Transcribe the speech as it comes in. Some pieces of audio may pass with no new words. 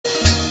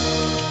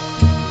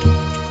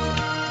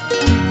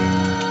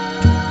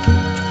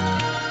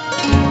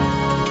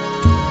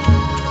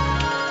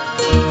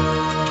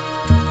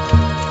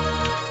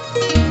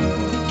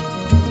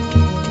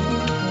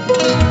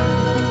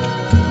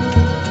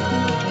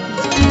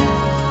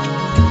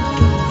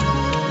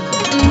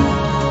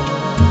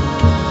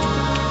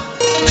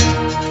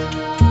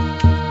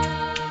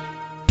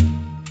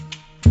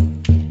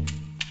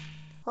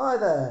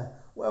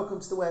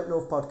to the Way Up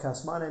North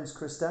podcast. My name's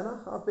Chris Denner.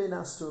 I've been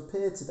asked to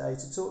appear today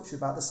to talk to you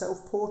about the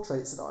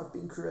self-portraits that I've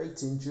been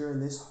creating during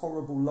this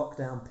horrible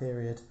lockdown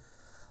period.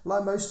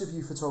 Like most of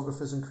you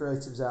photographers and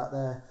creatives out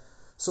there,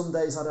 some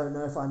days I don't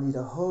know if I need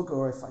a hug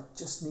or if I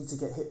just need to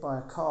get hit by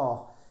a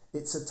car.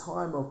 It's a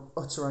time of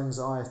utter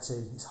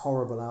anxiety. It's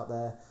horrible out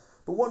there.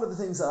 But one of the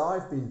things that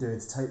I've been doing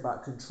to take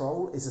back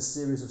control is a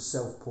series of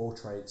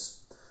self-portraits.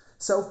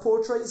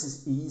 Self-portraits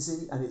is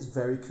easy and it's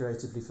very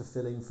creatively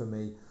fulfilling for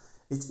me.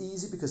 It's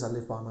easy because I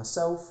live by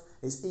myself,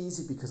 it's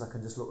easy because I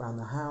can just look around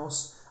the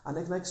house and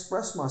I can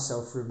express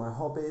myself through my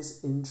hobbies,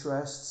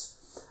 interests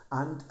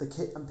and the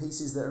kit and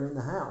pieces that are in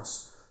the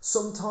house.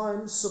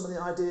 Sometimes some of the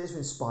ideas are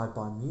inspired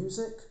by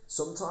music,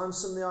 sometimes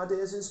some of the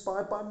ideas are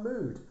inspired by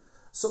mood,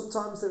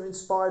 sometimes they're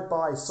inspired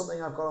by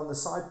something I've got on the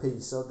side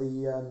piece of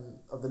the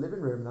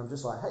living room and I'm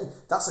just like, hey,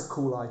 that's a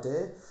cool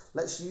idea,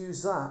 let's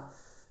use that.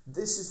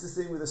 This is the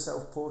thing with the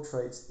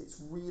self-portraits. It's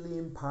really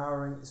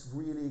empowering, it's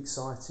really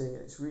exciting,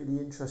 and it's really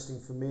interesting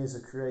for me as a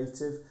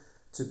creative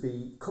to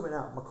be coming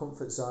out of my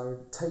comfort zone,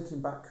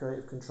 taking back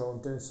creative control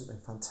and doing something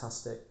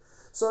fantastic.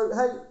 So,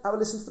 hey, have a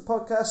listen to the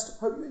podcast.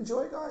 Hope you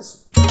enjoy it,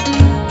 guys.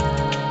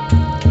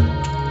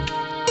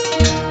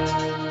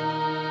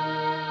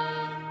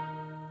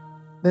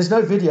 There's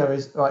no video,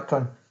 is right,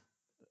 Con?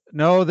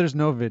 No, there's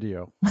no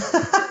video.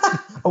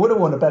 I would have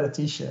worn a better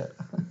t-shirt.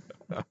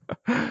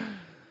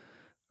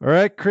 All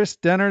right, Chris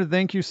Denner,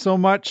 thank you so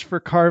much for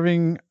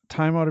carving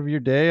time out of your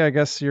day. I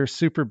guess you're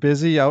super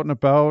busy out and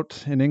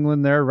about in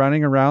England there,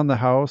 running around the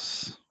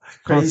house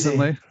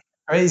constantly.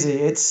 Crazy.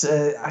 It's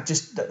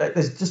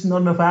there's just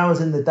not enough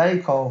hours in the day,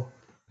 Cole.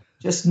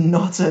 Just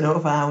not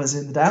enough hours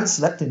in the day. I haven't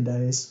slept in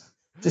days.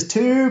 Just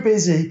too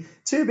busy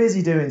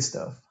doing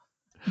stuff.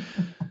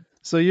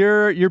 So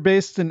you're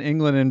based in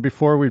England, and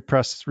before we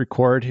press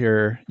record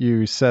here,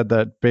 you said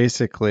that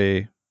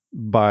basically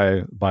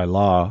by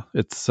law,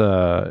 it's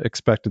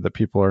expected that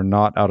people are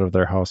not out of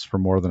their house for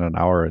more than an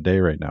hour a day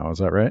right now. Is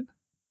that right?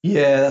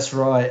 Yeah, that's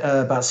right.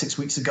 About 6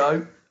 weeks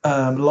ago,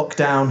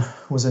 lockdown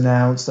was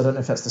announced. I don't know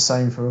if that's the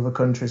same for other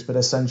countries, but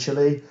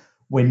essentially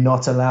we're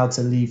not allowed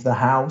to leave the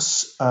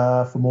house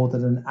for more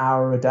than an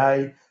hour a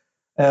day.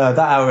 That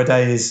hour a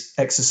day is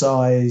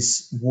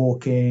exercise,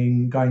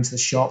 walking, going to the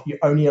shop. You're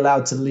only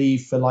allowed to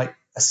leave for like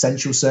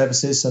essential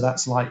services. So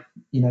that's like,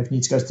 if you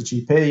need to go to the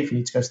GP, if you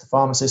need to go to the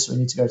pharmacist, or you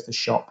need to go to the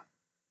shop.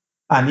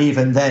 And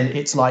even then,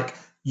 it's like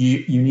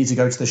you need to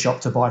go to the shop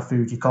to buy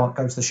food. You can't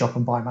go to the shop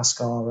and buy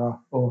mascara,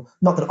 or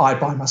not that I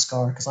buy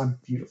mascara because I'm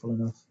beautiful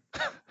enough.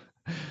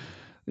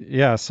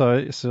 Yeah,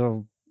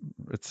 so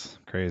it's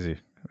crazy.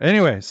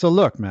 Anyway, so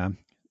look, man,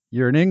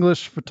 you're an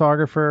English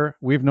photographer.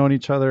 We've known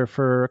each other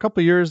for a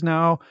couple of years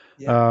now.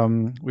 Yeah.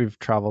 We've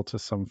traveled to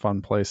some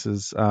fun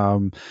places.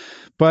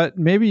 But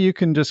maybe you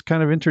can just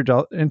kind of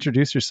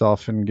introduce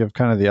yourself and give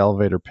kind of the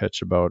elevator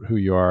pitch about who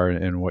you are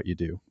and what you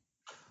do.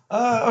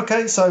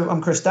 Okay, so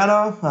I'm Chris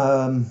Danner.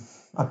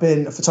 I've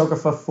been a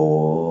photographer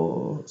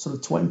for sort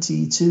of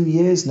 22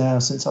 years now,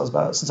 since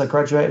I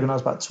graduated when I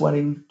was about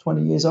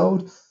 20 years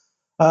old.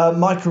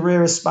 My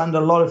career has spanned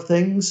a lot of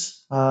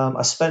things.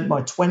 I spent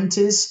my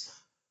 20s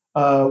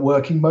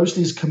working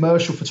mostly as a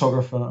commercial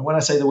photographer. And when I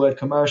say the word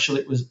commercial,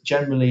 it was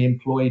generally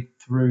employed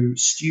through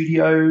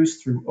studios,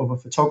 through other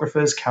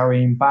photographers,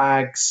 carrying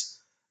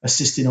bags,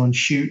 assisting on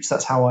shoots.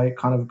 That's how I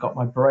kind of got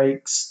my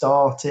break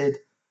started.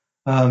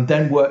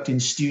 Then worked in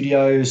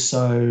studios,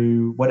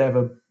 so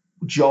whatever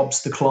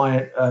jobs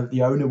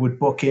the owner would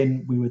book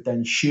in, we would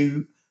then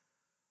shoot.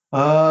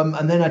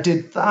 And then I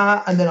did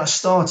that, and then I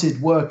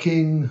started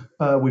working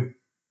with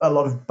a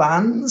lot of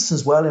bands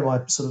as well in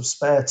my sort of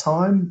spare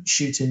time,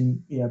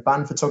 shooting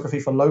band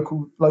photography for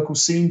local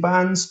scene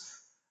bands.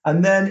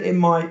 And then in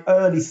my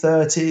early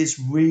 30s,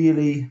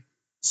 really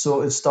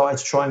sort of started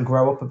to try and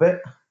grow up a bit,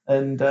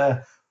 and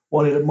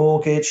wanted a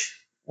mortgage,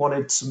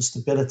 wanted some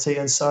stability,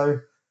 and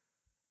so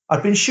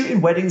I'd been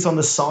shooting weddings on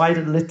the side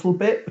a little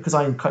bit because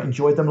I quite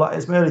enjoyed them. Like,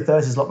 it's my early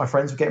 30s, a lot of my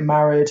friends were getting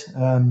married.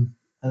 And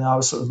I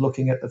was sort of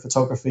looking at the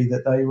photography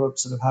that they were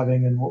sort of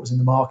having and what was in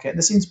the market. And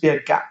there seemed to be a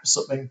gap,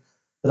 something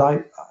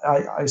that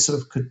I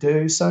sort of could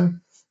do. So,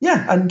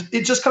 yeah, and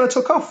it just kind of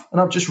took off. And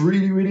I'm just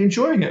really, really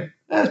enjoying it.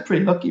 Yeah, it's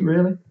pretty lucky,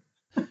 really.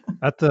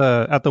 At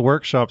the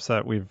workshops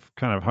that we've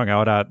kind of hung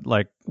out at,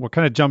 like what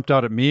kind of jumped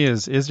out at me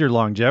is your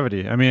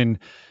longevity. I mean,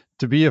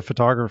 to be a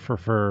photographer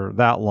for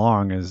that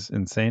long is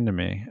insane to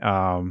me.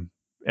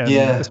 And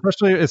Yeah.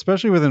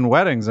 especially within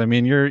weddings. I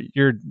mean,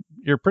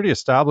 you're pretty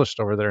established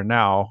over there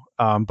now,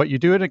 but you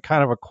do it in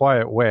kind of a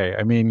quiet way.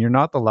 I mean, you're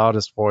not the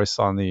loudest voice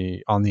on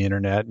the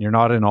internet, and you're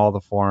not in all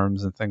the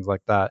forums and things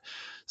like that.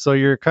 So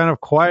you're kind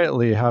of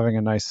quietly having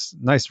a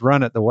nice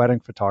run at the wedding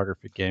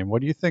photography game.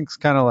 What do you think's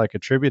kind of like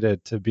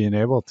attributed to being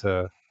able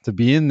to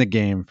be in the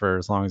game for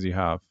as long as you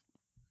have?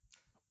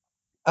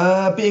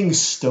 Being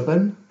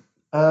stubborn.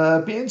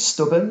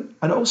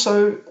 And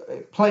also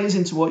it plays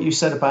into what you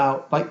said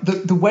about like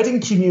the wedding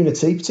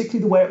community,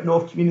 particularly the Way Up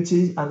North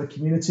community and the other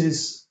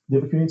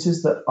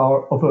communities that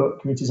are other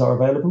communities are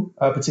available,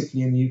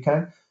 particularly in the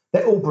UK.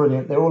 They're all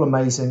brilliant. They're all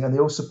amazing, and they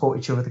all support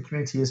each other. The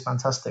community is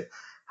fantastic.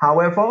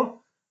 However,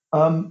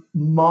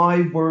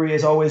 My worry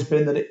has always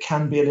been that it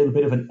can be a little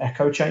bit of an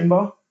echo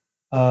chamber.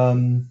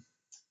 Um,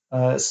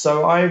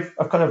 so I've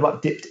kind of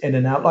like dipped in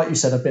and out. Like you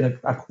said, I've been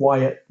a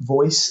quiet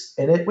voice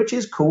in it, which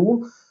is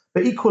cool.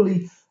 But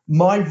equally,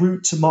 my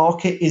route to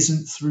market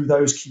isn't through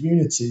those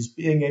communities.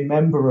 Being a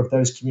member of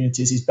those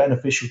communities is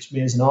beneficial to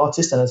me as an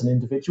artist and as an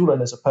individual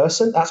and as a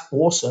person. That's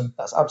awesome.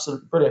 That's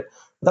absolutely brilliant.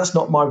 But that's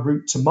not my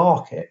route to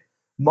market.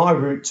 My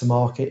route to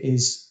market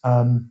is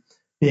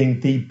being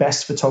the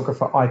best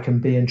photographer I can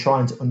be and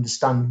trying to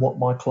understand what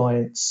my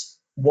clients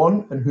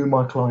want and who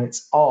my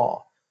clients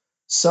are.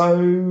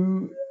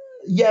 So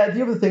yeah,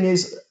 the other thing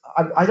is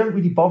I don't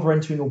really bother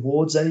entering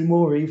awards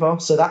anymore either.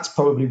 So that's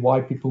probably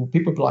why people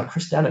be like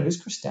Cristiano,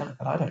 who's Cristiano?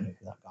 But I don't know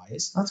who that guy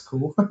is. That's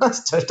cool.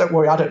 Don't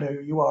worry, I don't know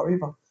who you are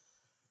either.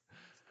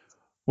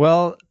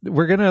 Well,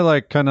 we're gonna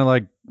like kind of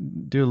like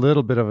do a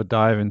little bit of a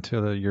dive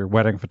into your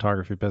wedding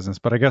photography business,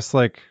 but I guess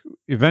like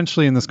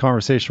eventually in this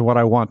conversation, what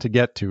I want to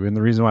get to, and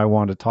the reason why I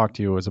wanted to talk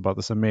to you was about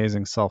this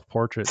amazing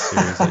self-portrait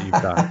series that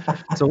you've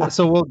done.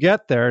 So we'll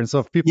get there, and so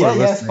if people Yeah, are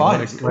yeah, listening, fine.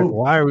 like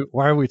Cool.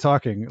 why are we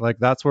talking? Like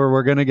that's where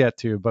we're gonna get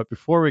to. But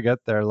before we get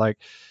there, like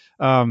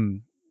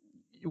um,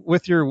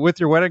 with your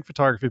wedding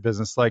photography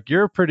business, like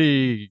you're a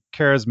pretty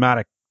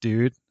charismatic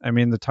dude. I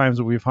mean, the times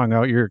that we've hung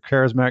out, you're a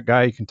charismatic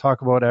guy. You can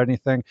talk about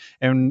anything,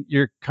 and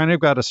you're kind of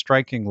got a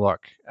striking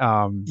look. You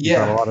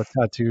got a Yeah. lot of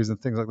tattoos and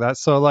things like that.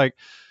 So like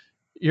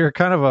you're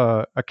kind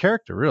of a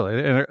character,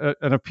 really, and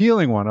an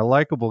appealing one, a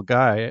likable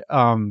guy.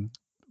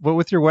 But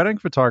with your wedding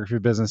photography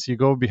business, you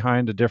go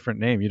behind a different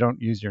name. You don't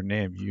use your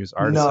name. You use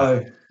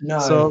Artisan. No,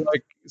 no.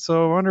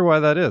 So I wonder why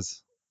that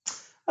is.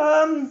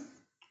 Um,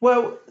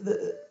 well,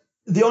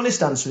 the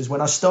honest answer is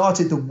when I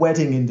started the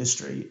wedding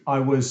industry, I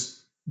was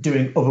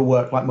doing other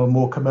work, like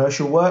more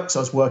commercial work. So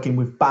I was working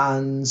with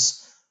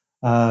bands,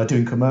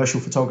 doing commercial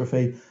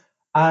photography,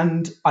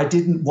 and I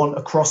didn't want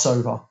a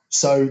crossover.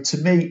 So to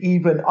me,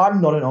 even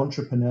I'm not an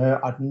entrepreneur.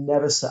 I'd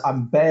never say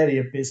I'm barely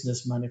a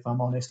businessman, if I'm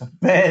honest. I'm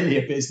barely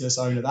a business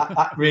owner.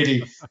 That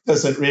really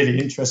doesn't really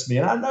interest me.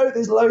 And I know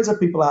there's loads of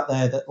people out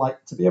there that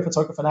like to be a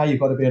photographer now. You've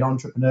got to be an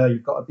entrepreneur.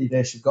 You've got to be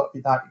this. You've got to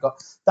be that. You've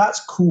got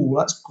that's cool.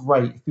 That's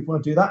great. If people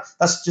want to do that,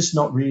 that's just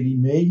not really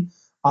me.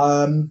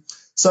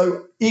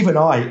 So even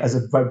I, as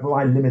a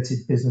my limited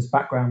business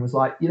background, was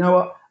like, you know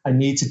what? I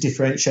need to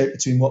differentiate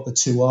between what the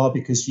two are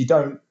because you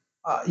don't,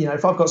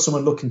 if I've got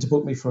someone looking to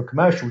book me for a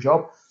commercial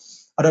job,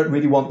 I don't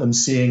really want them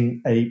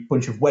seeing a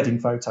bunch of wedding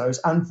photos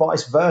and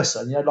vice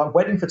versa. Like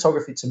wedding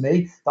photography to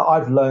me that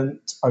I've learned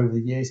over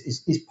the years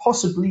is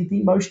possibly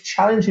the most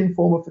challenging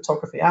form of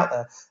photography out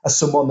there. As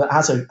someone that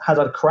has a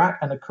crack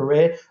and a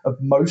career of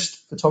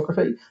most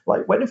photography,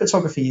 like wedding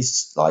photography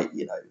is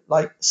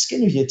like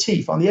skin of your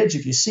teeth on the edge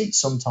of your seat.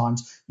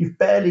 Sometimes you've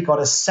barely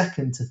got a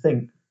second to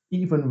think,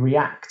 even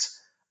react,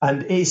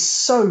 and it's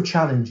so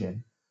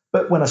challenging.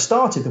 But when I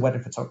started the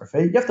wedding photography,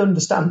 you have to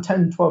understand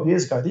 10, 12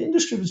 years ago, the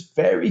industry was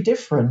very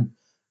different.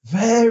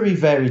 Very,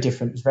 very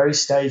different. It was very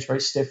staged,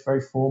 very stiff, very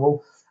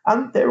formal.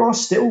 And there are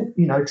still,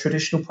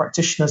 traditional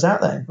practitioners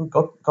out there.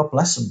 God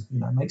bless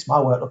them. Makes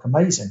my work look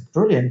amazing.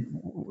 Brilliant.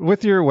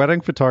 With your wedding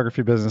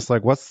photography business,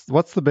 like what's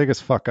the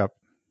biggest fuck up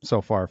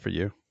so far for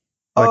you?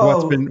 Like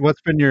Oh,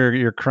 what's been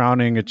your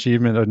crowning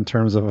achievement in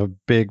terms of a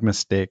big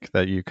mistake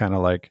that you kind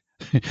of like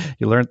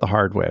you learned the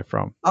hard way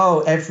from?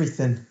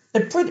 everything.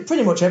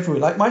 Pretty much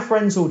everywhere. Like my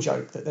friends all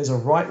joke that there's a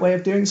right way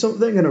of doing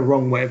something and a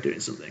wrong way of doing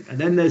something. And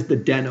then there's the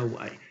Denner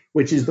way,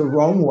 which is the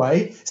wrong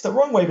way. It's the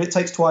wrong way, but it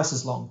takes twice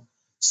as long.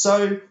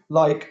 So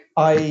like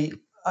I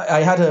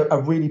had a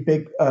really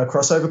big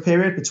crossover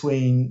period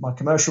between my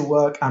commercial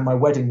work and my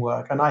wedding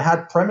work. And I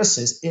had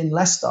premises in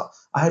Leicester.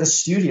 I had a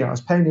studio. I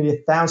was paying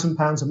nearly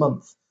 £1,000 a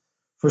month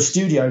for a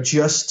studio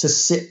just to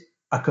sit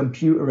a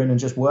computer in and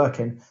just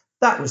working.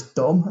 That was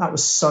dumb. That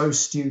was so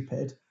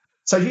stupid.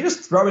 So you're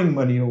just throwing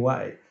money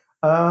away.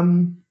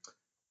 Um,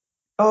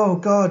 oh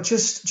God,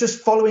 just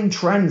following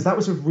trends. That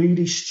was a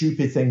really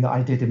stupid thing that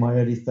I did in my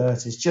early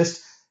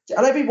 30s.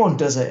 And everyone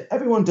does it.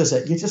 Everyone does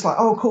it. You're just like,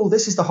 oh, cool.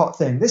 This is the hot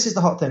thing. This is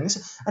the hot thing.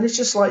 And it's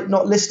just like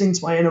not listening to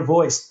my inner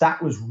voice.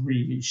 That was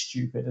really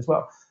stupid as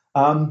well.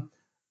 Um,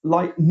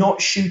 like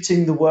not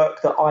shooting the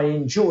work that I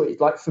enjoyed.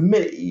 Like for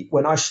me,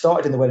 when I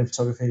started in the wedding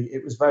photography,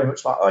 it was very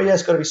much like, oh yeah,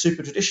 it's got to be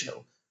super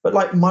traditional. But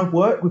like my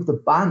work with the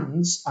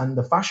bands and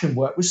the fashion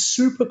work was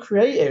super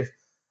creative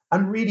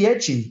and really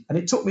edgy. And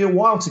it took me a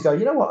while to go,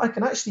 you know what, I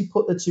can actually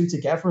put the two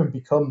together and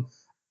become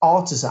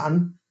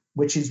artisan,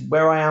 which is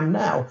where I am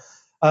now.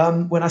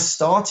 When I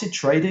started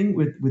trading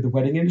with the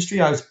wedding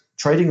industry, I was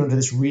trading under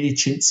this really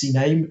chintzy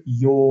name,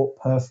 Your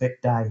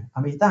Perfect Day.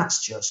 I mean,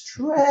 that's just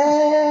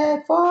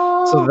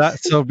dreadful.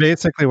 So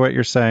basically what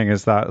you're saying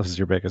is that was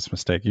your biggest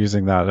mistake,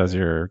 using that as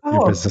your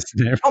Oh, business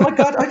name. oh my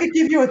God, I could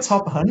give you a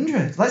top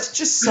 100. That's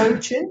just so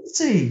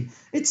chintzy.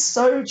 It's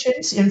so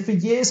chintzy. And for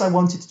years I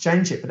wanted to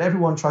change it, but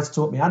everyone tried to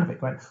talk me out of it,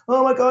 going,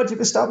 oh my God,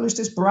 you've established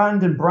this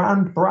brand and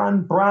brand.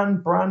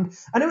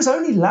 And it was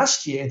only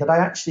last year that I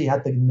actually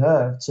had the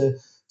nerve to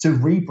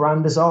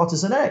rebrand as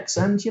Artisan X.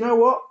 And you know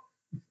what?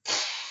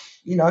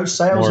 Sales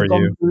More have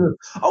gone you. through.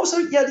 Also,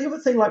 yeah, the other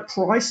thing like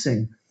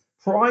pricing.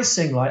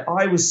 pricing, like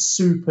I was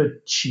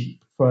super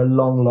cheap for a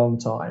long, long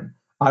time.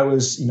 I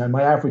was,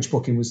 my average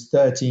booking was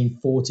 13,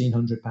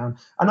 1,400 pound.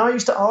 And I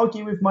used to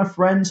argue with my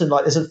friends, and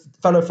like there's a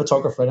fellow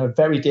photographer and a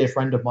very dear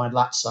friend of mine,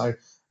 Latso.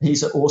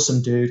 He's an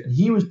awesome dude. And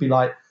he would be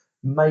like,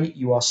 mate,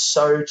 you are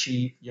so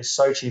cheap. You're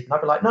so cheap. And I'd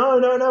be like, no,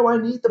 no, no, I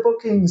need the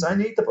bookings. I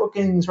need the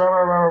bookings. Rah,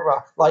 rah, rah,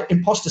 rah. Like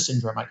imposter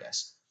syndrome, I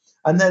guess.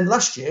 And then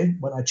last year,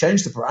 when I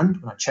changed the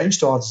brand, when I changed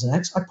to Artisan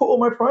X, I put all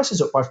my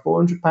prices up by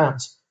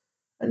 £400.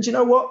 And you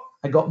know what?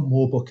 I got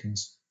more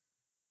bookings.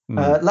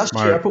 Last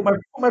year, I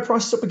Smart. put my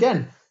prices up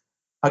again.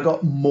 I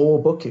got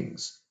more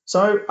bookings.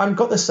 So I've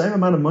got the same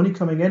amount of money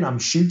coming in. I'm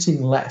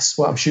shooting less.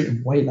 Well, I'm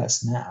shooting way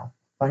less now.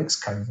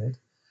 Thanks, COVID.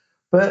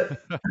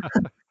 But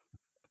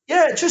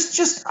yeah,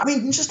 just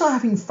not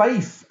having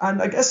faith.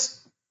 And I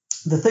guess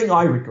the thing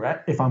I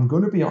regret, if I'm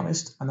going to be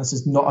honest, and this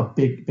is not a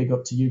big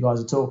up to you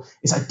guys at all,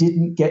 is I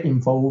didn't get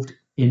involved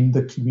in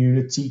the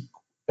community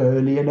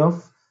early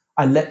enough.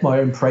 I let my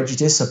own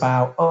prejudice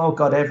about, oh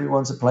God,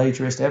 everyone's a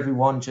plagiarist.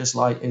 Everyone just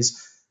like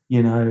is,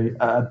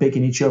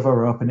 bigging each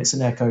other up, and it's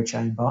an echo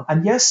chamber.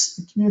 And yes,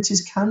 the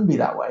communities can be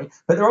that way,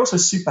 but they're also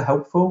super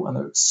helpful and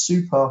they're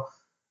super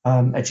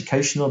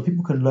educational, and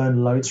people can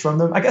learn loads from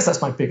them. I guess that's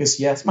my biggest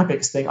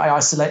thing. I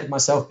isolated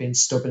myself being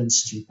stubborn and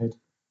stupid.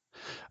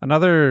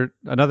 Another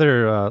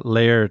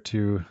layer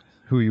to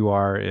who you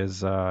are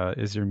is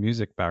your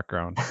music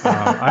background.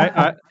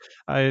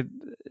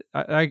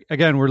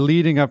 Again, we're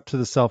leading up to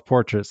the self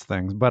portraits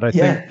things, but I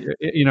think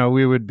Yeah.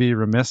 we would be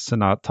remiss to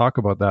not talk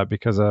about that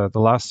because the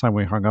last time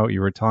we hung out,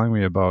 you were telling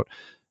me about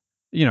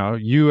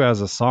you as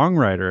a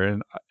songwriter,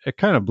 and it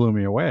kind of blew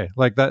me away.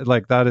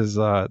 That is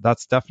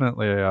that's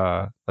definitely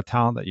a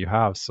talent that you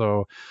have.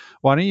 So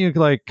why don't you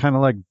kind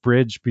of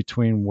bridge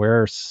between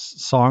where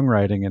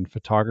songwriting and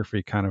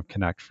photography kind of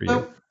connect for you?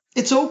 Well,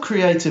 it's all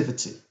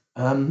creativity.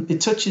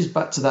 It touches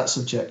back to that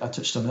subject I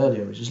touched on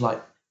earlier, which is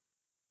like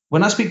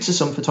when I speak to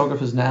some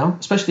photographers now,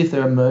 especially if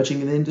they're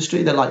emerging in the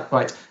industry, they're like,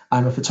 right,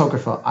 I'm a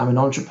photographer, I'm an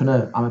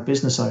entrepreneur, I'm a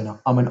business owner,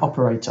 I'm an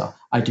operator,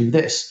 I do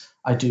this,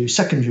 I do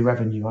secondary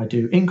revenue, I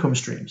do income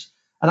streams.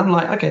 And I'm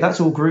like, okay, that's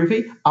all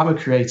groovy. I'm a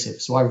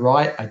creative. So I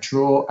write, I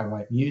draw, I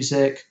write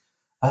music,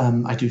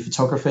 I do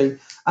photography.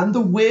 And the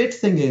weird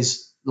thing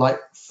is, like,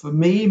 for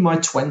me, in my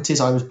 20s,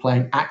 I was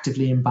playing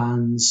actively in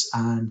bands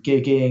and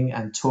gigging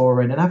and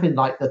touring and having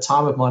like the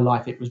time of my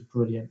life. It was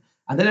brilliant.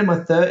 And then in my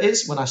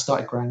 30s, when I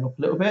started growing up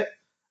a little bit,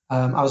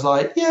 I was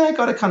like, yeah, I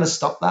got to kind of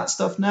stop that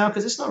stuff now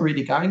because it's not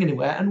really going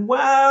anywhere. And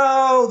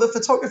wow, the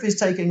photography is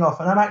taking off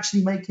and I'm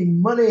actually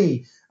making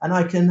money and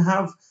I can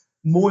have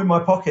more in my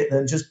pocket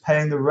than just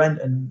paying the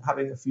rent and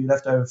having a few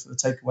left over for the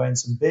takeaway and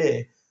some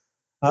beer.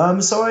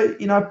 So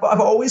I've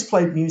always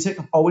played music.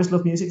 I've always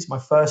loved music. It's my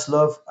first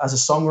love as a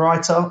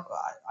songwriter.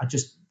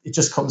 It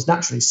just comes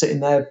naturally. Sitting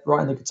there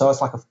writing the guitar is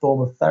like a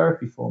form of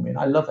therapy for me, and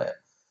I love it.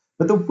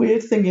 But the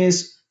weird thing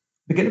is,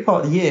 beginning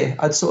part of the year,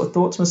 I'd sort of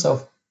thought to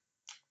myself,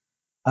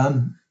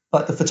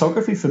 like the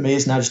photography for me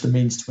is now just a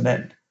means to an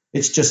end.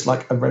 It's just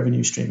like a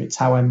revenue stream. It's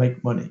how I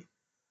make money.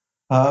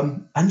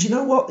 And you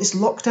know what? This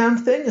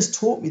lockdown thing has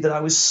taught me that I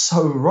was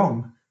so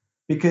wrong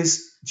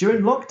because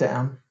during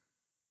lockdown,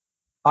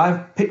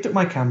 I've picked up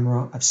my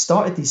camera, I've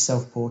started these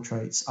self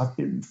portraits, I've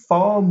been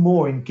far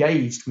more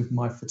engaged with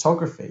my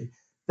photography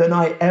than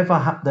I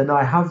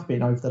have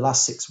been over the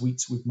last 6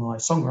 weeks with my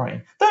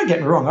songwriting. Don't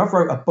get me wrong, I've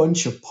wrote a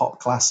bunch of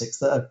pop classics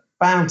that are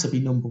bound to be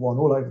number one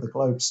all over the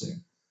globe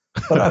soon.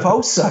 But I've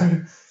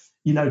also,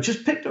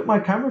 just picked up my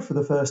camera for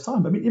the first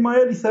time. I mean, in my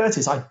early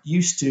 30s, I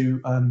used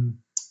to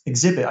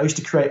exhibit. I used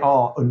to create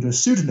art under a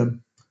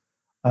pseudonym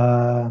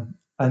uh,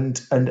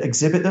 and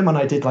exhibit them. And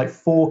I did like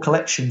 4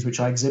 collections, which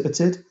I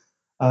exhibited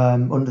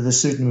under the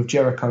pseudonym of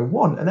Jericho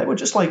One. And they were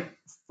just like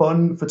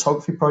fun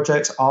photography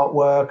projects,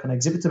 artwork, and I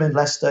exhibited them in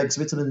Leicester,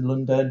 exhibited them in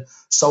London,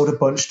 sold a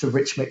bunch to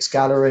Rich Mix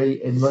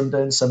Gallery in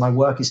London. So my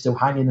work is still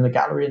hanging in a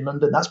gallery in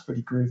London. That's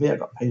pretty groovy. I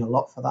got paid a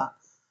lot for that.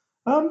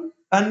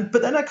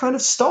 But then I kind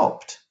of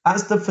stopped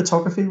as the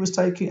photography was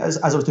taking, as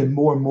I was doing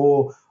more and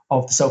more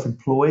of the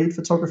self-employed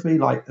photography,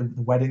 like the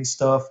wedding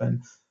stuff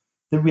and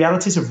the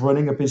realities of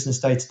running a business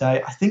day to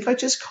day. I think I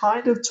just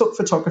kind of took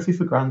photography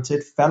for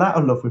granted, fell out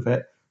of love with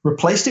it,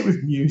 replaced it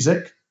with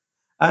music.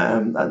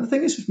 And the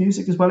thing is with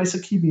music as well, it's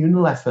a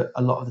communal effort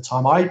a lot of the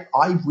time. I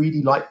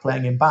really like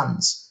playing in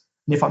bands.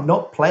 And if I'm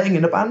not playing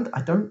in a band,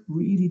 I don't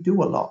really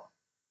do a lot.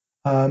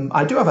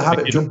 I do have a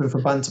habit of jumping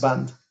from band to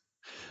band.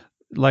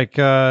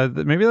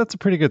 Maybe that's a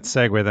pretty good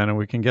segue then, and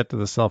we can get to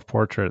the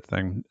self-portrait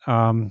thing.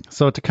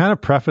 So to kind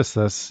of preface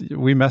this,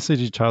 we messaged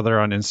each other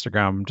on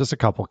Instagram, just a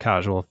couple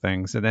casual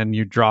things, and then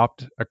you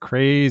dropped a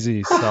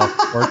crazy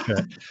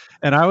self-portrait.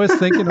 And I was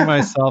thinking to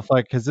myself,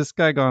 like, has this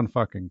guy gone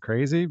fucking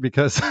crazy?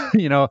 Because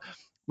the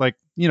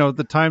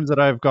times that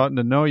I've gotten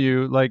to know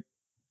you, like,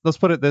 let's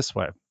put it this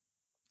way: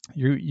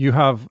 you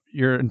have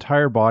your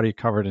entire body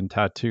covered in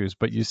tattoos,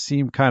 but you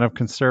seem kind of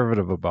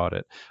conservative about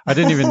it. I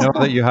didn't even know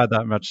that you had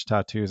that much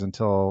tattoos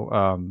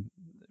until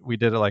we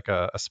did like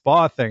a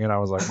spa thing, and I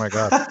was like, my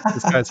God,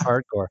 this guy's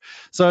hardcore.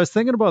 So I was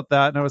thinking about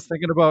that, and I was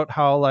thinking about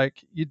how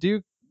like you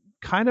do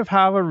kind of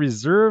have a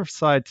reserved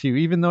side to you,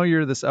 even though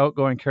you're this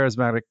outgoing,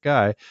 charismatic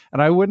guy.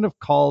 And I wouldn't have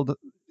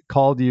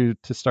called you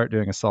to start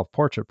doing a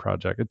self-portrait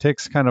project. It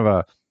takes kind of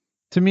a,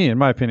 to me, in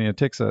my opinion, it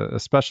takes a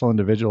special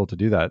individual to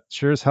do that.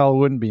 Sure as hell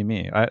wouldn't be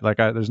me.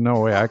 There's no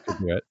way I could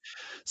do it.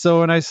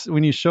 So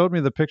when you showed me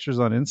the pictures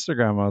on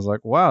Instagram, I was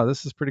like, wow,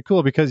 this is pretty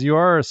cool, because you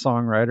are a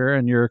songwriter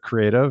and you're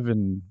creative,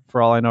 and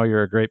for all I know,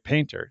 you're a great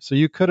painter. So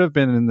you could have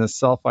been in this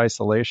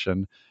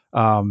self-isolation,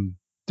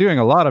 doing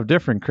a lot of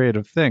different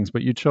creative things,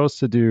 but you chose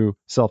to do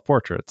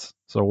self-portraits.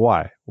 So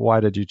why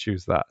did you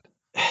choose that?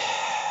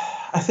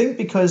 I think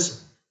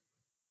because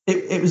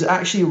it was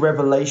actually a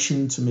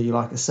revelation to me,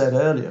 like I said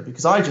earlier,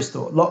 because I just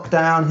thought,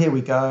 lockdown, here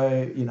we go.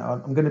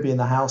 I'm going to be in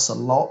the house a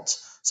lot.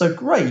 So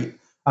great.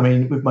 I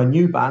mean, with my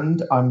new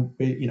band, we're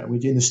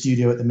in the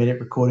studio at the minute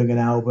recording an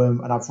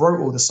album, and I've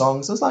wrote all the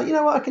songs. I was like, you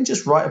know what, I can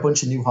just write a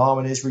bunch of new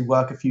harmonies,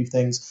 rework a few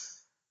things.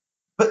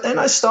 But then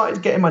I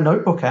started getting my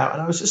notebook out,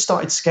 and I was just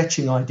started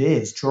sketching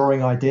ideas,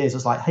 drawing ideas. I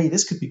was like, hey,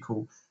 this could be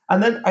cool.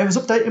 And then I was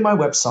updating my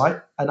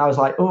website, and I was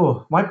like,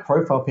 oh, my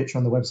profile picture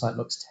on the website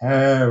looks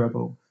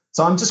terrible.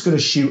 So I'm just going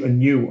to shoot a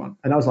new one.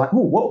 And I was like, oh,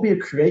 what would be a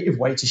creative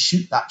way to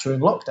shoot that during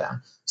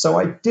lockdown? So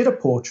I did a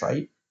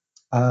portrait.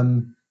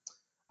 And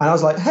I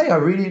was like, hey, I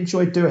really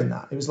enjoyed doing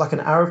that. It was like an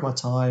hour of my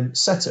time,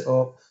 set it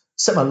up,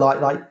 set my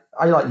light.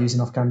 I like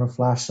using off-camera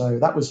flash. So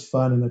that was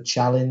fun and a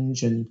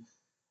challenge. And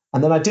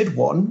then I did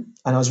one,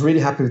 and I was really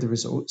happy with the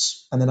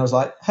results. And then I was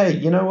like, hey,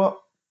 you know what?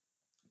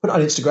 Put it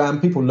on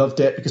Instagram. People loved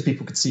it because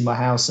people could see my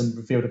house and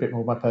revealed a bit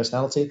more of my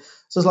personality.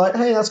 So I was like,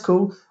 hey, that's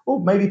cool.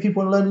 Or maybe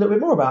people want to learn a little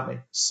bit more about me.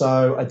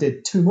 So I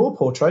did 2 more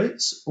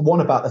portraits, one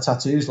about the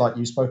tattoos like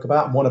you spoke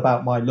about, and one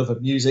about my love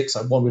of music.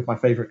 So one with my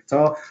favorite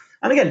guitar.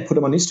 And again, put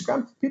them on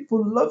Instagram.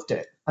 People loved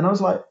it. And I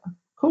was like,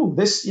 cool,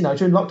 this,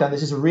 during lockdown,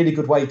 this is a really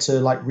good way to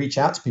like reach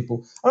out to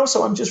people. And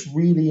also I'm just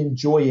really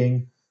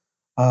enjoying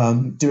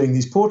doing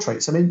these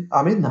portraits. I mean,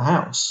 I'm in the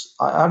house.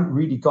 I haven't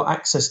really got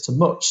access to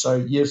much. So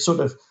you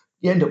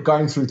end up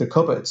going through the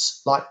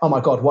cupboards like, oh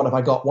my God, what have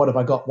I got? What have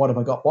I got? What have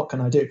I got? What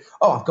can I do?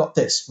 Oh, I've got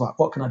this. Right.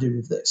 What can I do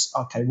with this?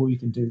 Okay, well, you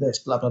can do this,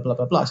 blah, blah, blah,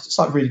 blah, blah. It's just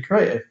like really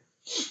creative.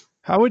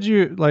 How would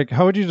you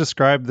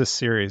describe this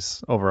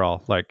series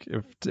overall? Like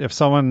if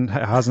someone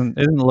isn't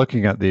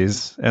looking at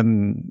these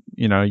and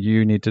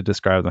you need to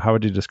describe them, how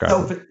would you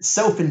describe them?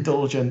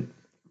 Self-indulgent.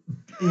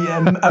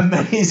 Yeah,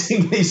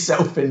 amazingly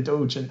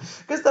self-indulgent,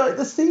 because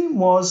the theme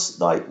was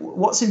like,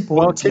 what's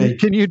important to me.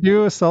 Can you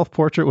do a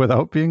self-portrait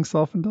without being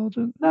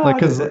self-indulgent? No,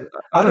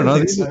 I don't know.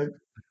 Think so.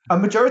 A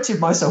majority of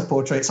my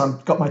self-portraits,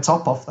 I've got my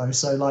top off though.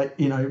 So like,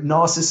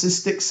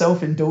 narcissistic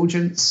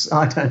self-indulgence,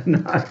 I don't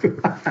know.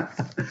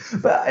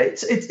 But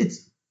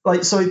it's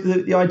like, so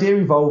the idea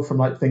evolved from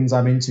like things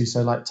I'm into.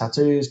 So like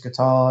tattoos,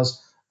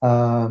 guitars,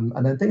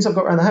 and then things I've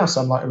got around the house.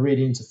 So I'm like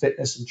really into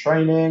fitness and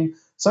training.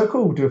 So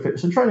cool, do a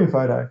fitness and training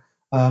photo.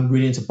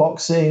 Really into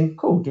boxing,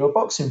 cool, do a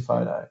boxing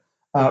photo.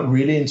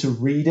 Really into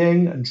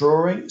reading and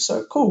drawing,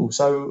 so cool.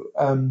 So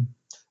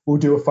we'll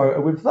do a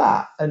photo with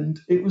that. And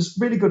it was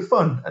really good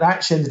fun. And I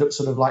actually ended up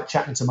sort of like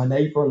chatting to my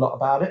neighbor a lot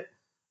about it,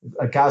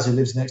 a Gaz who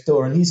lives next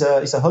door, and he's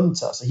a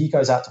hunter. So he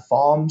goes out to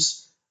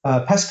farms,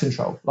 pest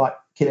control, like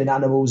killing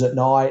animals at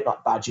night,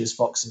 like badgers,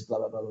 foxes, blah,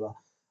 blah, blah, blah.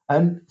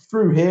 And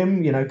through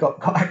him,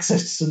 got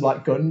access to some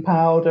like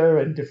gunpowder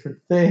and different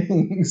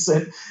things.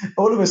 And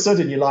all of a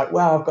sudden you're like,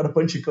 wow, I've got a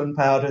bunch of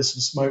gunpowder, some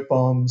smoke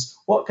bombs.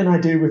 What can I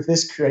do with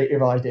this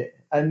creative idea?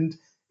 And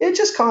it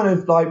just kind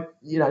of like,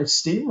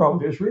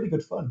 steamrolled. It was really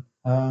good fun.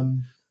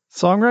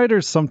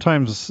 Songwriters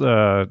sometimes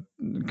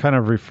kind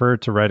of refer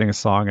to writing a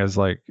song as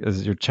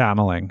you're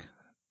channeling.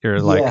 You're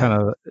like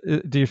kind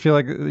of, do you feel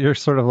like you're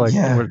sort of like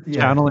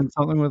channeling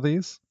something with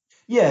these?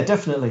 Yeah,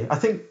 definitely. I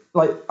think,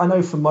 like, I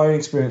know from my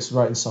experience of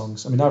writing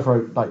songs, I mean, I've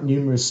wrote like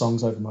numerous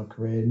songs over my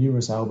career,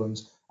 numerous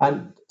albums,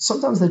 and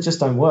sometimes they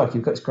just don't work.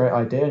 You've got this great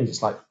idea and you're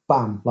just like,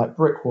 bam, like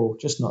brick wall,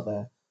 just not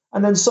there.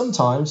 And then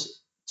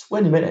sometimes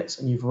 20 minutes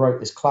and you've wrote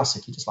this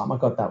classic, you're just like, my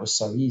God, that was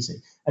so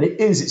easy. And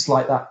it's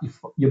like that,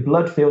 your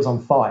blood feels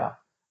on fire.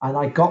 And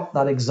I got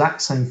that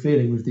exact same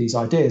feeling with these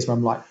ideas where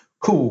I'm like,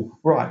 cool,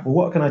 right, well,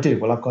 what can I do?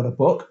 Well, I've got a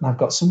book and I've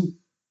got some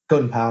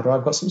gunpowder,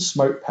 I've got some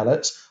smoke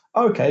pellets.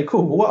 Okay,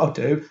 cool. Well, what I'll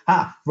do,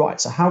 right,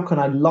 so how can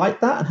I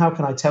light that and how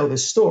can I tell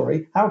this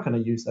story? How can I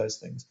use those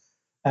things?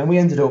 And we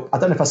ended up, I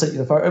don't know if I sent you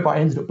the photo, but I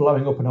ended up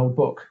blowing up an old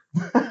book.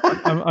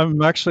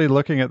 I'm actually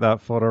looking at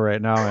that photo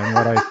right now,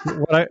 and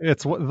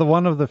it's the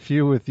one of the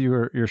few with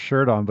your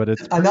shirt on, but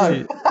it's I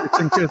know.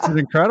 it's an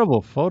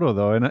incredible photo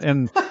though,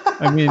 and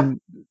I mean,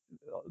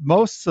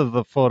 most of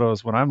the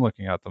photos when I'm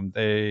looking at them,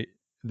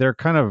 they're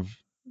kind of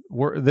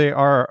they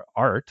are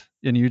art,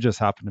 and you just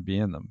happen to be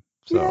in them.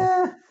 So.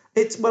 Yeah.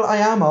 I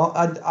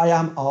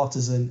am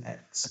Artisan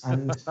X,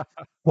 and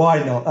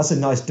why not? That's a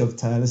nice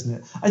dovetail, isn't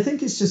it? I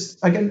think it's just,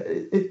 again,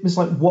 it was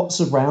like, what's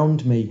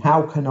around me?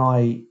 How can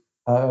I,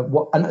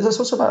 and it's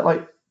also about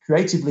like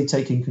creatively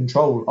taking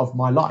control of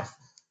my life.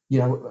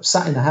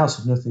 Sat in the house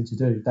with nothing to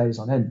do, days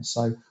on end.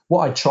 So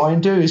what I try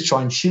and do is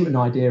try and shoot an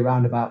idea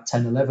around about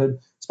 10,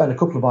 11, spend a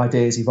couple of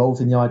ideas, evolve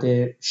in the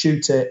idea,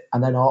 shoot it,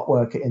 and then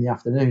artwork it in the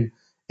afternoon.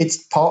 It's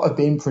part of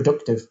being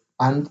productive.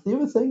 And the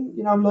other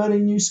thing, I'm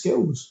learning new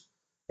skills.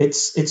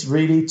 It's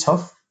really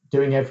tough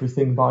doing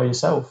everything by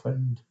yourself,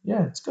 and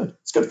yeah, it's good.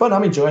 It's good fun.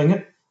 I'm enjoying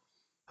it.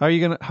 How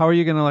are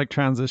you gonna like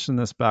transition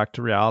this back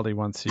to reality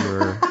once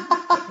you're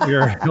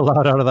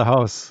allowed out of the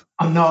house?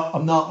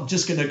 I'm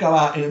just going to go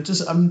out and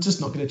I'm just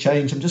not going to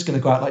change. I'm just going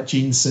to go out like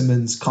Gene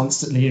Simmons,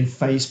 constantly in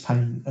face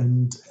paint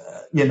and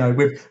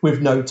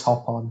with no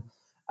top on.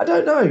 I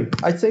don't know.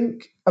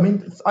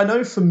 I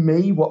know for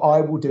me, what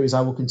I will do is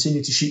I will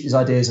continue to shoot these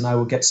ideas and I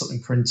will get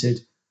something printed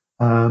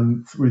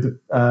through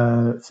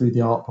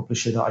the art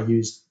publisher that I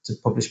use to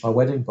publish my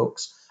wedding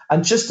books,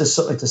 and just as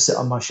something to sit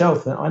on my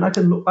shelf. And I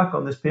can look back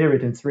on this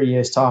period in 3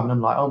 years' time, and I'm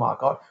like, oh my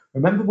god,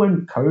 remember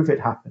when COVID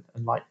happened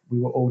and like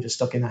we were all just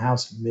stuck in the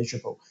house,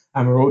 miserable,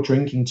 and we're all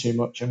drinking too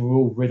much, and we're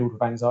all riddled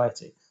with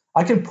anxiety.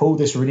 I can pull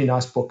this really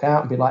nice book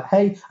out and be like,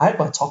 hey, I had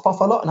my top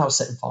off a lot, and I was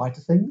setting fire to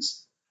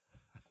things.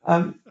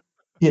 Um,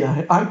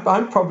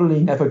 I'm probably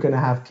never going to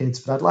have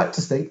kids, but I'd like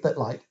to think that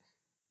like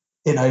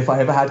if I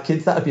ever had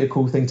kids, that'd be a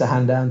cool thing to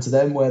hand down to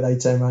them, where they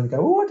turn around and go,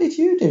 well, what did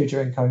you do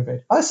during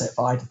COVID? I set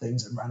fire to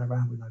things and ran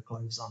around with no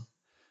clothes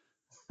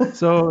on.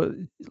 So,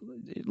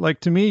 like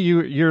to me,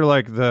 you're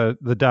like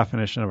the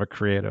definition of a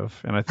creative,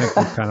 and I think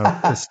we've kind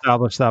of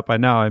established that by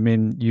now. I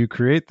mean, you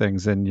create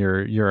things, and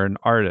you're an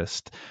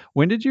artist.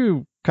 When did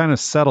you kind of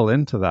settle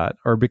into that,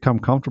 or become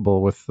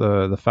comfortable with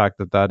the fact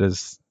that that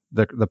is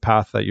the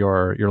path that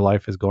your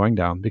life is going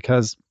down?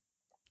 Because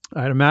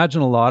I'd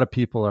imagine a lot of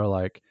people are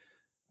like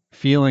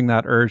feeling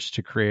that urge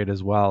to create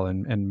as well,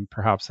 and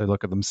perhaps they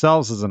look at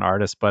themselves as an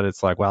artist, but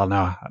it's like, well, no,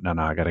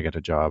 I got to get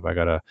a job, I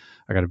got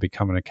to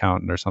become an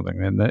accountant or something,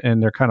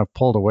 and they're kind of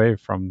pulled away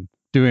from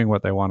doing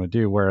what they want to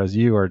do, whereas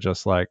you are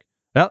just like,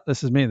 yeah,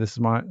 this is me, this is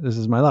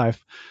my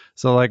life.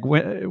 So like,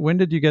 when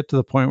did you get to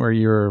the point where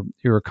you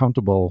were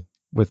comfortable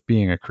with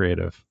being a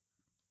creative?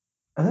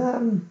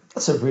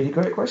 That's a really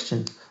great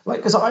question. Like,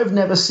 because I've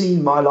never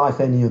seen my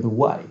life any other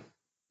way.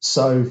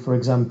 So, for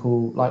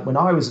example, like when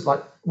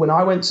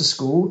I went to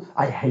school,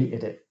 I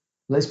hated it.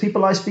 There's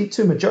people I speak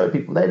to, majority of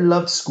people, they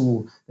loved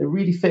school. They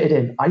really fitted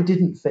in. I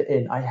didn't fit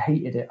in. I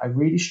hated it. I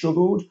really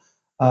struggled.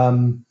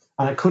 And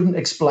I couldn't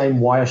explain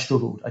why I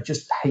struggled. I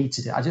just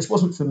hated it. I just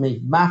wasn't for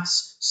me.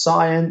 Maths,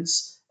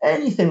 science,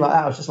 anything like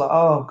that. I was just like,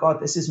 oh God,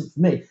 this isn't for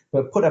me.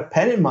 But put a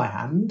pen in my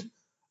hand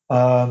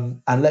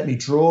and let me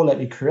draw, let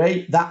me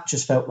create. That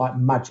just felt like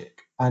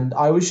magic. And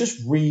I was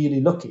just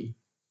really lucky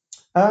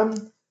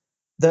um,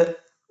 that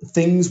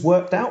things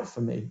worked out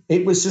for me.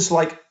 It was just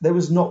like there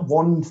was not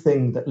one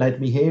thing that led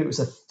me here. It was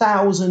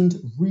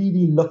 1,000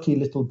 really lucky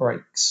little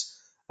breaks.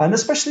 And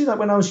especially like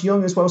when I was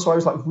young as well. So I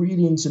was like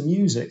really into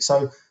music.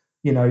 So,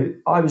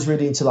 I was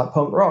really into like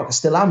punk rock. I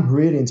still am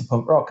really into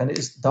punk rock. And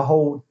it's the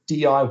whole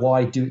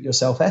DIY do it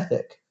yourself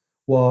ethic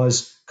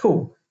was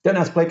cool. Don't know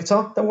how to play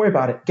guitar? Don't worry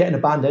about it. Get in a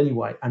band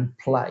anyway and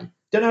play.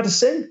 Don't know how to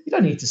sing? You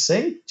don't need to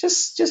sing.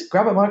 Just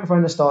grab a microphone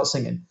and start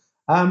singing.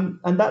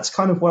 And that's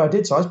kind of what I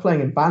did. So I was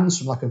playing in bands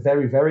from like a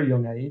very, very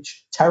young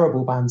age.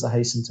 Terrible bands, I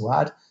hasten to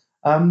add.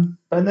 And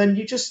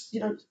then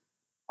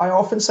I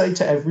often say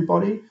to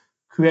everybody,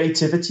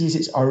 creativity is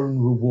its own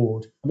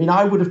reward. I mean,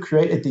 I would have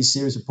created these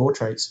series of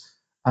portraits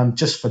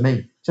just for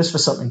me, just for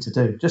something to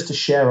do, just to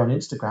share on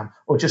Instagram,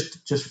 or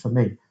just for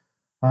me.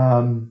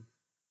 Um,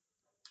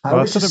 I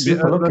Well, was just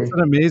super that's lucky.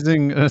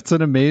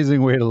 an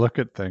amazing way to look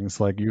at things.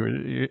 Like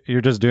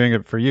you're just doing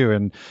it for you,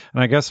 and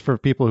I guess for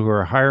people who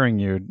are hiring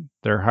you,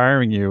 they're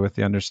hiring you with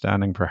the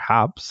understanding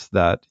perhaps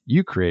that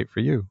you create for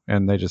you,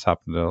 and they just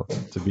happen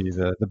to be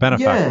the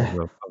benefactors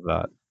Yeah. of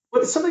that.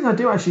 Well, it's something I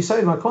do actually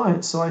say to my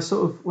clients. So I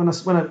sort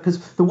of because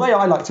the way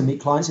I like to meet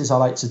clients is I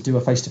like to do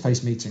a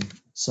face-to-face meeting.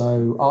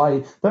 So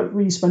I don't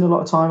really spend a lot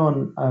of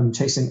time on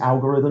chasing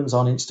algorithms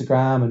on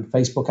Instagram and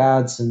Facebook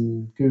ads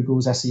and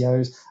Google's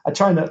SEOs. I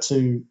try not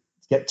to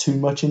get too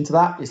much into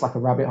that. It's like a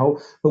rabbit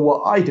hole. But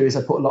what I do is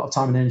I put a lot of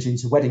time and energy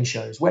into wedding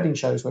shows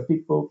where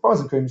people,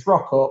 brides and grooms,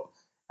 rock up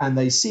and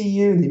they see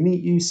you and they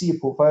meet you, see your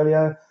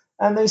portfolio,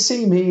 and they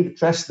see me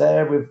dressed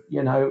there with,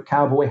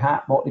 cowboy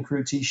hat, Motley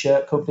Crue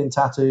t-shirt, covered in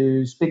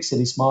tattoos, big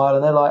silly smile,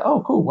 and they're like,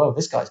 oh, cool, well,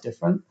 this guy's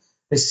different.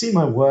 They see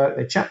my work,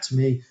 they chat to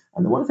me,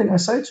 and the one thing I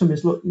say to them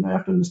is, look, you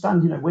have to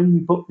understand, when you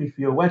book me for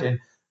your wedding,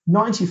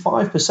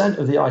 95%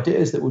 of the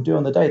ideas that we'll do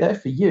on the day, they're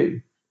for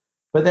you.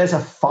 But there's a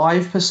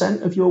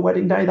 5% of your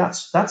wedding day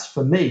that's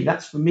for me.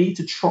 That's for me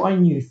to try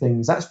new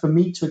things. That's for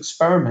me to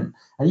experiment.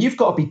 And you've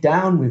got to be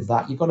down with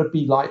that. You've got to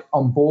be like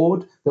on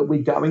board that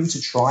we're going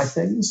to try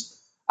things.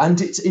 And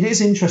it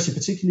is interesting,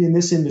 particularly in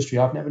this industry.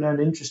 I've never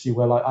known an industry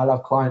where like I'll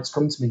have clients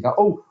come to me and go,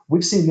 "Oh,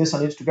 we've seen this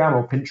on Instagram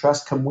or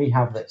Pinterest. Can we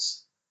have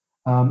this?"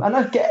 And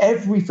I get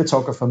every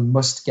photographer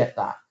must get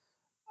that,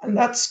 and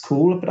that's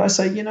cool. But I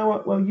say, you know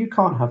what? Well, you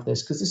can't have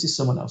this because this is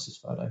someone else's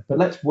photo. But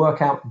let's work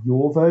out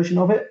your version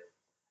of it.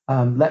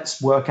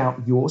 Let's work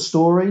out your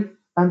story.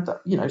 And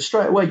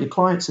straight away, your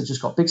clients have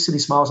just got big silly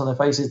smiles on their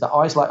faces. Their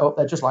eyes light up.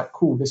 They're just like,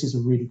 "Cool, this is a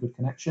really good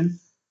connection."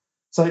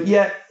 So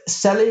yeah,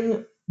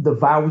 selling the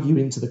value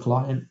into the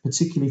client,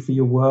 particularly for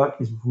your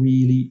work, is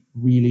really,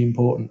 really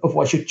important.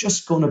 Otherwise, you're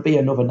just going to be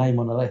another name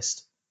on a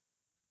list.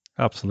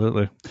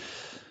 Absolutely.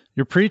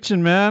 You're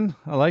preaching, man.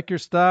 I like your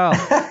style.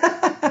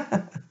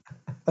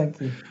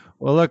 Thank you.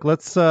 Well, look,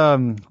 let's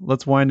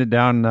wind it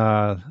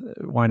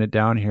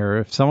down here.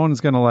 If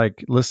someone's gonna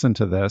like listen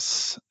to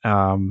this,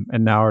 and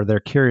now they're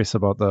curious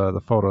about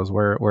the photos,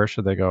 where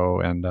should they go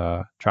and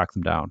track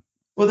them down?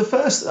 Well, the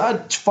first,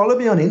 follow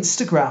me on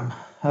Instagram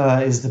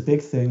is the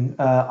big thing.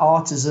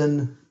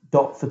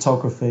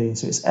 Artisan.photography.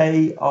 So it's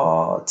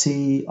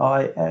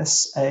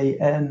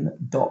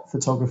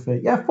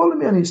ARTISAN.photography. Yeah, follow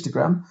me on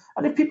Instagram.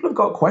 And if people have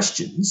got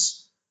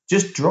questions,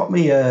 just drop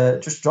me a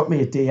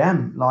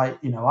DM. Like,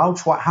 I'll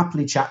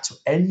happily chat to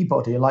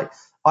anybody. Like,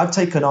 I've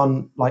taken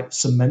on like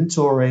some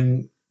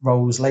mentoring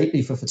roles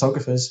lately for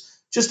photographers,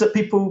 just that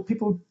people,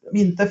 I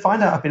mean, they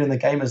find out I've been in the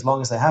game as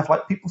long as they have.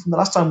 Like people from the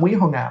last time we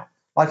hung out.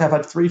 Like I've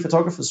had 3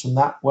 photographers from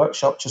that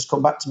workshop just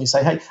come back to me,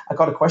 say, hey, I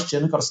got a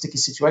question. I've got a sticky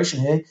situation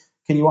here.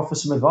 Can you offer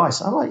some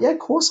advice? I'm like, yeah, of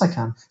course I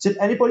can. So if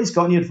anybody's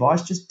got any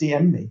advice, just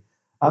DM me.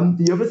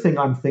 The other thing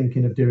I'm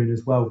thinking of doing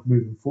as well,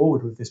 moving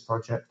forward with this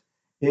project,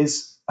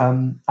 is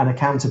an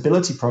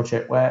accountability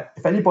project where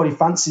if anybody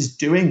fancies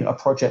doing a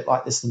project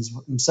like this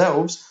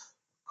themselves,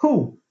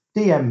 cool,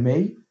 DM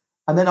me.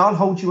 And then I'll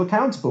hold you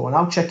accountable and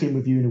I'll check in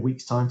with you in a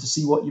week's time to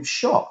see what you've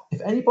shot.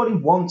 If anybody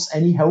wants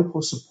any help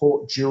or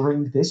support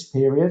during this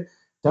period,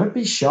 don't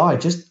be shy.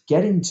 Just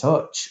get in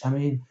touch. I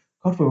mean,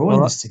 God, we're all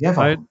in this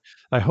together.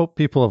 I hope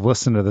people have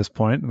listened to this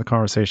point in the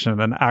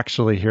conversation and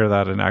actually hear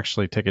that and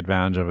actually take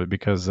advantage of it,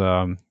 because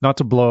not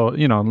to blow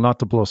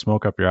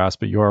smoke up your ass,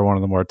 but you are one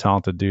of the more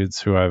talented dudes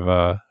who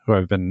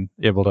I've been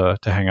able to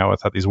hang out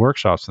with at these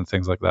workshops and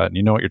things like that. And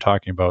you know what you're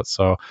talking about.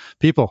 So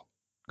people,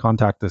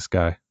 contact this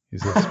guy.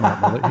 He's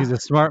a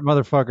smart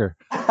motherfucker.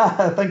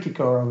 Thank you,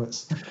 Cole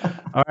Roberts.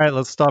 All right,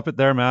 let's stop it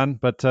there, man.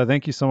 But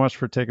thank you so much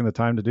for taking the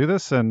time to do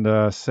this,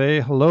 and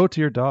say hello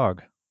to your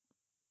dog.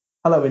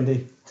 Hello,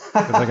 Indy.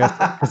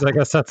 Because I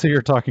guess that's who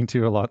you're talking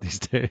to a lot these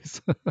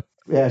days.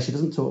 Yeah, she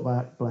doesn't talk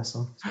back. Bless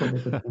her. It's probably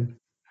a good thing.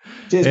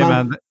 Cheers, hey,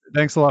 man.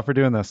 Thanks a lot for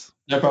doing this.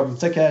 No problem.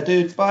 Take care,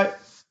 dude. Bye.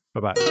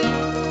 Bye-bye.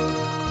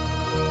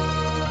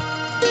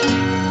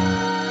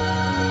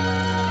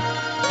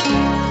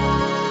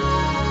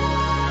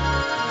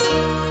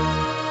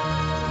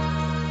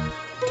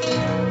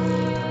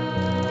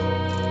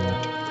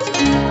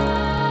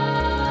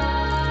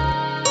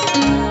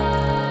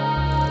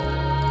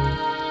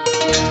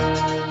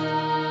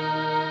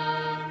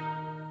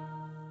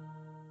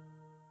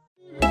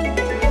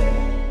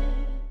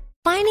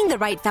 Finding the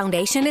right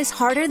foundation is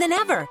harder than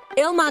ever.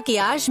 Il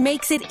Makiage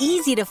makes it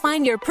easy to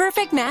find your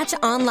perfect match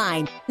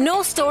online.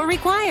 No store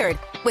required.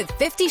 With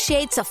 50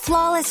 shades of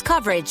flawless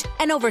coverage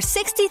and over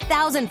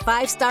 60,000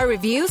 5-star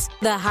reviews,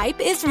 the hype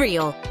is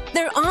real.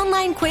 Their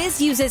online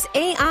quiz uses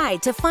AI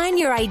to find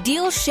your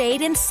ideal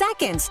shade in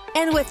seconds.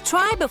 And with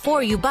Try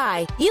Before You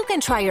Buy, you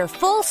can try your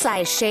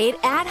full-size shade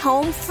at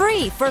home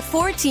free for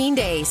 14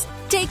 days.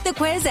 Take the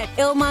quiz at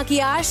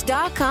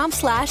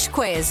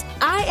ilmakiage.com/quiz.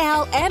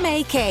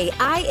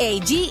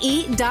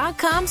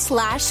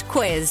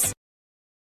 ILMAKIAGE.com/quiz.